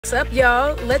What's up,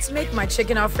 y'all? Let's make my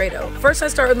chicken Alfredo. First, I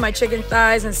start with my chicken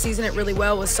thighs and season it really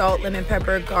well with salt, lemon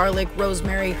pepper, garlic,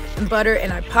 rosemary, and butter,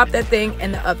 and I pop that thing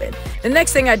in the oven. The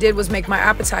next thing I did was make my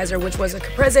appetizer, which was a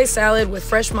caprese salad with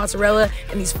fresh mozzarella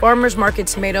and these farmer's market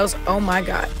tomatoes. Oh my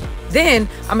God. Then,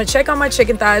 I'm gonna check on my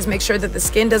chicken thighs, make sure that the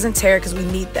skin doesn't tear because we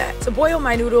need that. To boil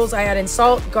my noodles, I add in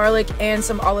salt, garlic, and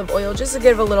some olive oil just to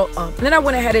give a little And then I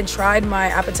went ahead and tried my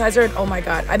appetizer, and oh my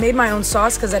God, I made my own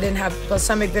sauce because I didn't have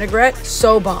balsamic vinaigrette.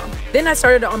 So bomb. Then I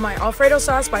started on my Alfredo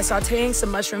sauce by sauteing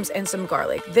some mushrooms and some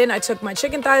garlic. Then I took my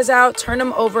chicken thighs out, turned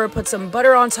them over, put some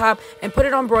butter on top, and put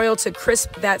it on broil to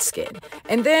crisp that skin.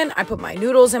 And then I put my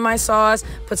noodles in my sauce,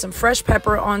 put some fresh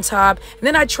pepper on top, and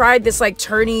then I tried this like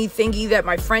turny thingy that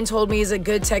my friend told me is a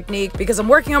good technique because I'm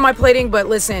working on my plating. But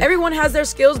listen, everyone has their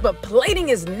skills, but plating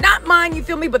is not mine, you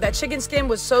feel me? But that chicken skin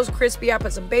was so crispy. I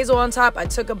put some basil on top, I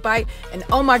took a bite, and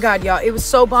oh my God, y'all, it was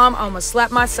so bomb, I almost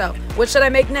slapped myself. What should I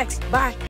make next? Bye.